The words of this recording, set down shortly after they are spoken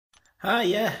Hi,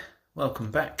 yeah, welcome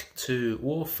back to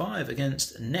War 5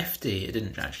 against Nefti. It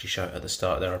didn't actually show it at the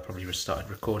start there, I probably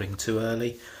started recording too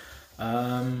early.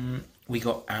 We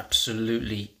got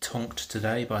absolutely tonked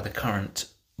today by the current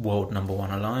world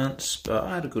 #1 alliance, but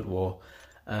I had a good war.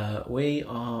 We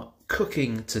are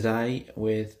cooking today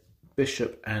with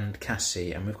Bishop and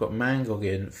Cassie, and we've got Mangog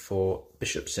in for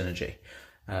Bishop synergy.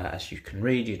 As you can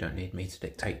read, you don't need me to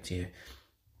dictate to you.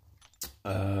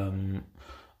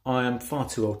 I am far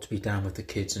too old to be down with the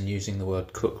kids and using the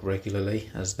word cook regularly,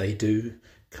 as they do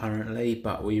currently,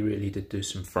 but we really did do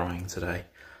some frying today.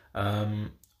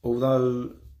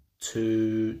 Although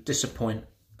to disappoint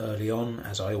early on,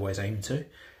 as I always aim to,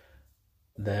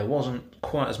 there wasn't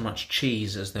quite as much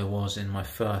cheese as there was in my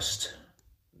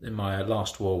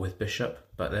last war with Bishop,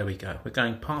 but there we go. We're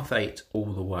going path 8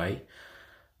 all the way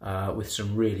with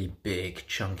some really big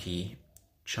chunky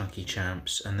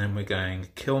champs, and then we're going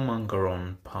Killmonger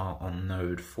on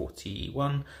node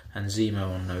 41 and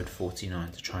Zemo on node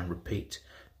 49 to try and repeat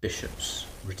Bishop's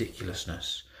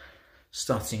ridiculousness.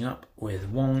 Starting up with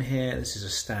Wong here. This is a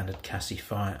standard Cassie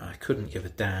fight. I couldn't give a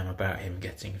damn about him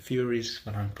getting furies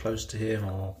when I'm close to him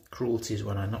or cruelties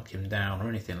when I knock him down or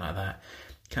anything like that.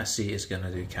 Cassie is going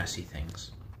to do Cassie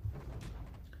things.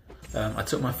 I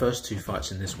took my first 2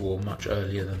 fights in this war much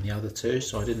earlier than the other 2,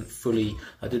 so I did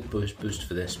boost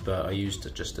for this, but I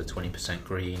used just a 20%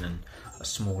 green and a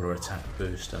smaller attack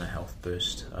boost and a health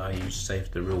boost. I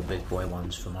saved the real big boy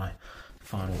ones for my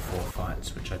final 4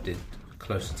 fights, which I did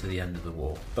closer to the end of the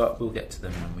war, but we'll get to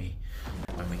them when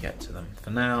we get to them.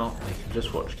 For now, we can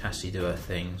just watch Cassie do her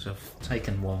things. I've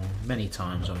taken Wong many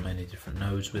times on many different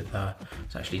nodes with her.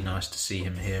 It's actually nice to see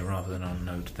him here rather than on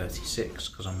node 36,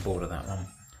 because I'm bored of that one.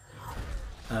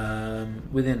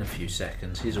 Within a few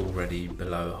seconds he's already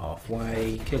below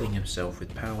halfway, killing himself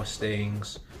with power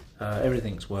stings.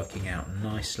 Everything's working out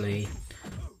nicely,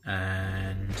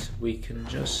 and we can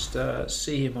just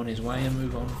see him on his way and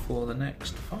move on for the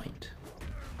next fight,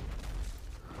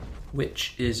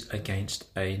 which is against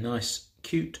a nice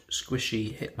cute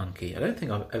squishy Hitmonkey. I don't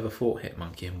think I've ever fought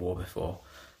Hitmonkey in war before,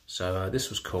 so this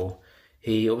was cool.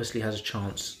 He obviously has a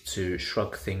chance to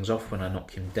shrug things off when I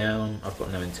knock him down. I've got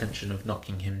no intention of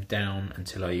knocking him down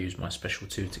until I use my special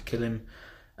 2 to kill him.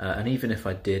 And even if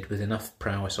I did, with enough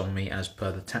prowess on me as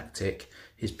per the tactic,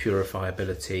 his Purify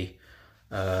ability,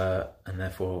 and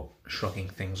therefore shrugging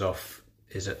things off,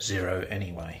 is at 0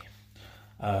 anyway.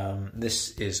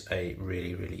 This is a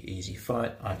really easy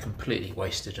fight. I completely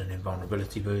wasted an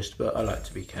invulnerability boost, but I like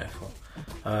to be careful.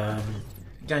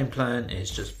 Game plan is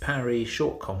just parry,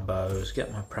 short combos,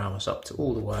 get my prowess up to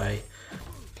all the way,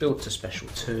 build to special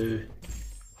 2.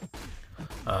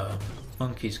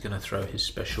 Monkey's going to throw his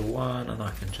special 1 and I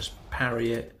can just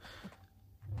parry it.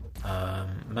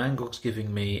 Mangog's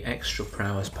giving me extra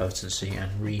prowess, potency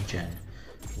and regen,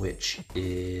 which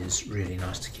is really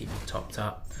nice to keep me topped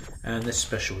up. And this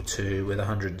special 2 with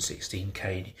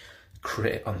 116k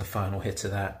crit on the final hit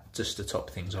of that, just to top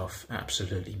things off,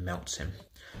 absolutely melts him.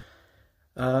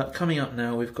 Coming up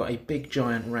now, we've got a big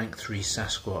giant rank 3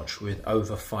 Sasquatch with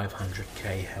over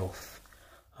 500k health.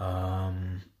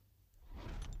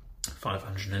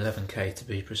 511k to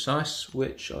be precise,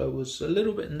 which I was a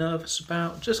little bit nervous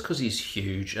about, just because he's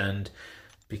huge, and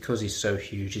because he's so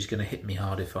huge he's going to hit me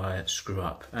hard if I screw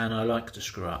up, and I like to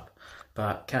screw up.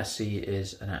 But Cassie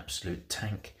is an absolute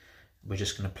tank. We're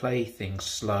just going to play things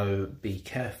slow, be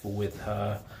careful with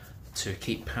her to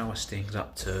keep power stings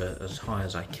up to as high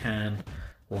as I can,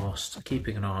 whilst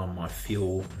keeping an eye on my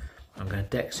fuel. I'm going to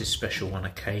dex his special 1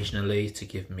 occasionally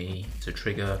to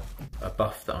trigger a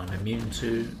buff that I'm immune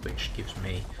to, which gives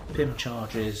me Pim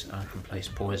charges, and I can place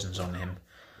poisons on him.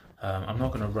 I'm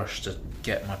not going to rush to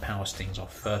get my power stings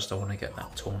off first. I want to get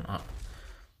that taunt up.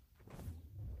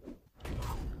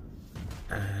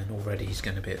 And already he's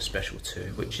going to be at special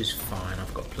 2, which is fine.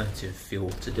 I've got plenty of fuel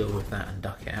to deal with that and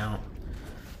duck it out.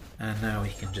 And now we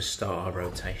can just start our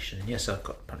rotation. Yes, I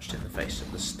got punched in the face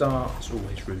at the start. It's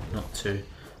always rude not to,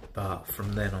 but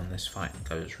from then on this fight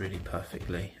goes really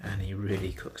perfectly, and he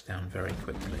really cooks down very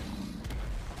quickly.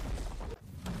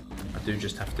 I do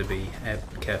just have to be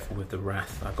careful with the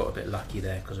Wrath. I got a bit lucky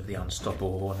there because of the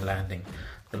unstoppable and landing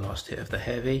the last hit of the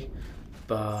heavy,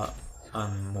 but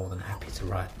I'm more than happy to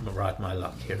ride my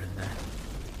luck here and there.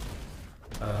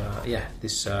 Yeah,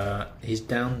 he's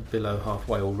down below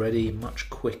halfway already, much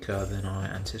quicker than I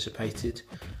anticipated.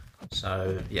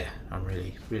 So yeah, I'm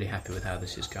really happy with how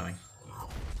this is going.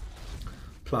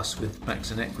 Plus, with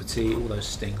max and equity, all those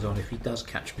stings on, if he does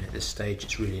catch me at this stage,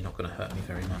 it's really not going to hurt me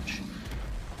very much.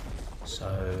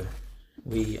 So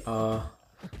we are,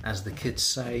 as the kids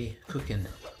say, cooking.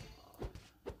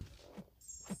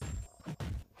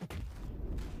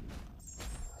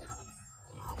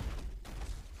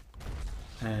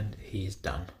 and he's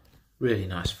done. Really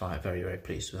nice fight, very, very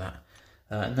pleased with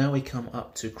that. Now we come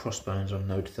up to Crossbones on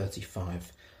node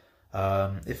 35.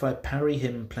 If I parry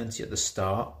him plenty at the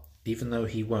start, even though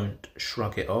he won't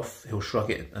shrug it off, he'll shrug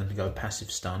it and go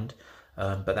passive stunned,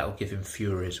 but that will give him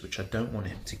Furies, which I don't want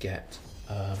him to get,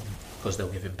 because they'll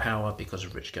give him power, because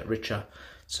of Rich Get Richer.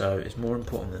 So it's more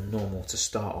important than normal to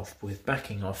start off with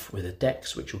backing off with a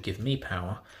Dex, which will give me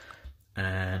power,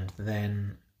 and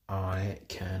then I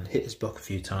can hit his block a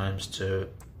few times to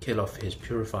kill off his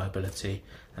Purify ability,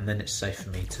 and then it's safe for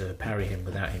me to parry him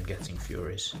without him getting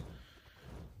Furies.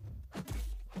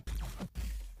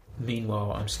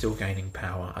 Meanwhile, I'm still gaining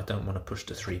power. I don't want to push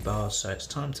to 3 bars, so it's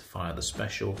time to fire the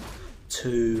special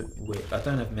 2, which I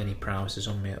don't have many prowesses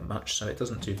on me at much, so it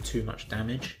doesn't do too much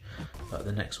damage, but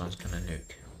the next one's going to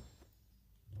nuke.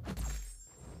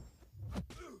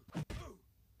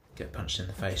 Get punched in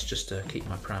the face just to keep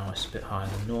my prowess a bit higher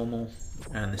than normal,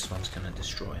 and this one's going to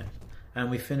destroy him.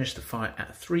 And we finish the fight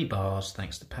at 3 bars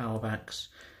thanks to power backs,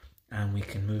 and we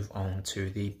can move on to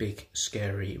the big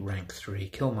scary rank 3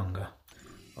 Killmonger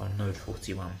on node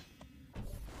 41.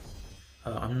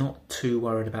 I'm not too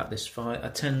worried about this fight. I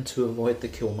tend to avoid the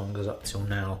Killmongers up till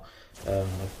now. I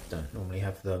don't normally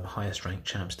have the highest ranked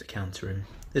champs to counter him.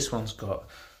 This one's got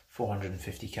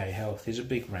 450k health. He's a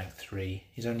big rank 3.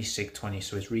 He's only Sig 20,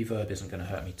 so his reverb isn't going to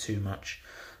hurt me too much.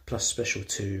 Plus special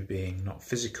 2 being not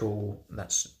physical,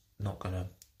 that's not going to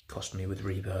cost me with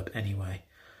reverb anyway.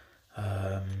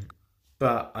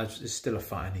 But it's still a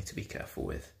fight I need to be careful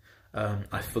with.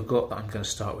 I forgot that I'm going to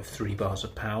start with 3 bars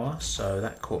of power, so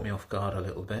that caught me off guard a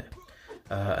little bit.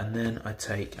 And then I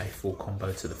take a full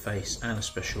combo to the face and a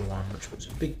special one, which puts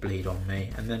a big bleed on me,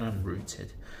 and then I'm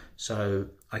rooted. So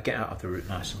I get out of the root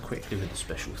nice and quickly with a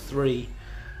special 3,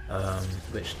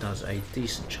 which does a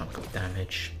decent chunk of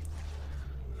damage.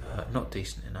 Not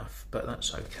decent enough, but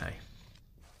that's okay.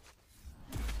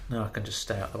 Now I can just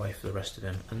stay out of the way for the rest of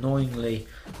him. Annoyingly,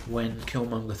 when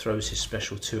Killmonger throws his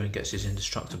special 2 and gets his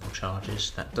indestructible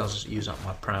charges, that does use up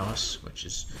my prowess, which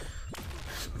is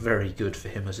very good for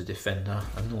him as a defender.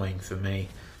 Annoying for me,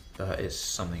 but it's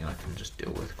something I can just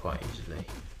deal with quite easily.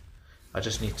 I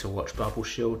just need to watch Bubble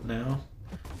Shield now.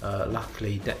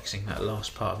 Luckily, dexing that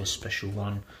last part of his special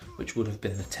 1, which would have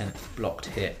been the 10th blocked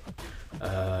hit,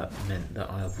 meant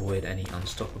that I avoid any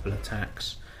unstoppable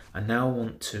attacks. I now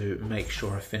want to make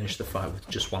sure I finish the fight with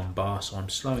just 1 bar, so I'm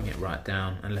slowing it right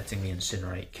down and letting the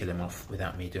Incinerate kill him off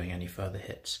without me doing any further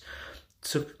hits.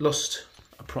 Lost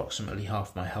approximately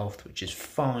half my health, which is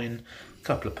fine. A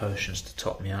couple of potions to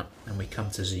top me up, and we come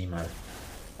to Zemo,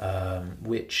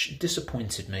 which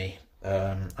disappointed me.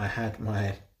 I had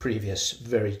my previous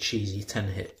very cheesy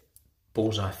 10-hit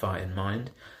bullseye fight in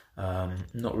mind,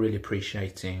 not really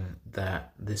appreciating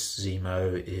that this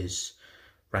Zemo is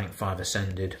rank 5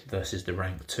 ascended versus the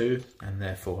rank 2, and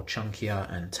therefore chunkier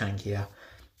and tankier,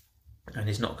 and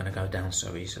he's not going to go down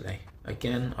so easily.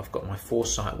 Again, I've got my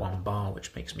Foresight 1 bar,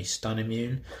 which makes me stun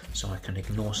immune, so I can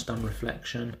ignore stun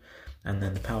reflection, and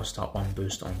then the Power Start 1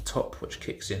 boost on top, which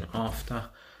kicks in after,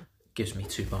 gives me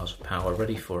 2 bars of power,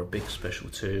 ready for a big special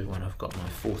 2 when I've got my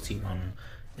 41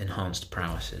 enhanced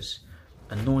prowesses.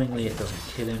 Annoyingly, it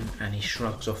doesn't kill him, and he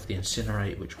shrugs off the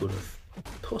Incinerate, which would have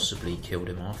possibly killed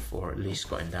him off, or at least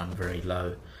got him down very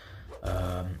low.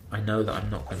 I know that I'm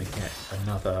not going to get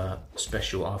another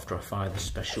special after I fire the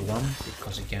special 1,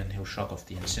 because again he'll shrug off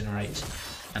the Incinerate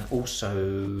and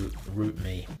also root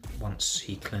me once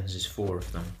he cleanses 4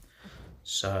 of them.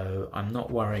 So I'm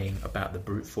not worrying about the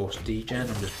brute force degen,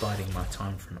 I'm just biding my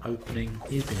time for an opening.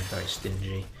 He's been very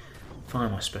stingy. Fire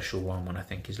my special 1 when I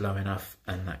think he's low enough,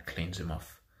 and that cleans him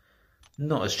off.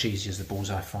 Not as cheesy as the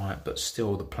bullseye fight, but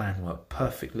still the plan worked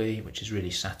perfectly, which is really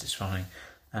satisfying,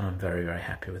 and I'm very, very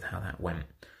happy with how that went.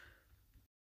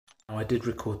 Now, I did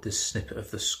record this snippet of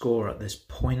the score at this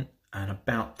point, and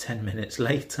about 10 minutes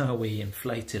later we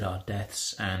inflated our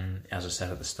deaths, and as I said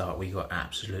at the start, we got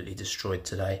absolutely destroyed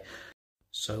today.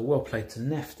 So well played to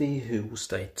Nefti, who will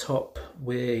stay top.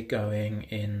 We're going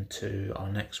into our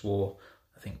next war,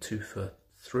 I think 2 for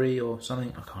 3 or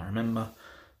something, I can't remember.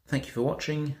 Thank you for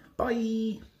watching.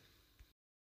 Bye!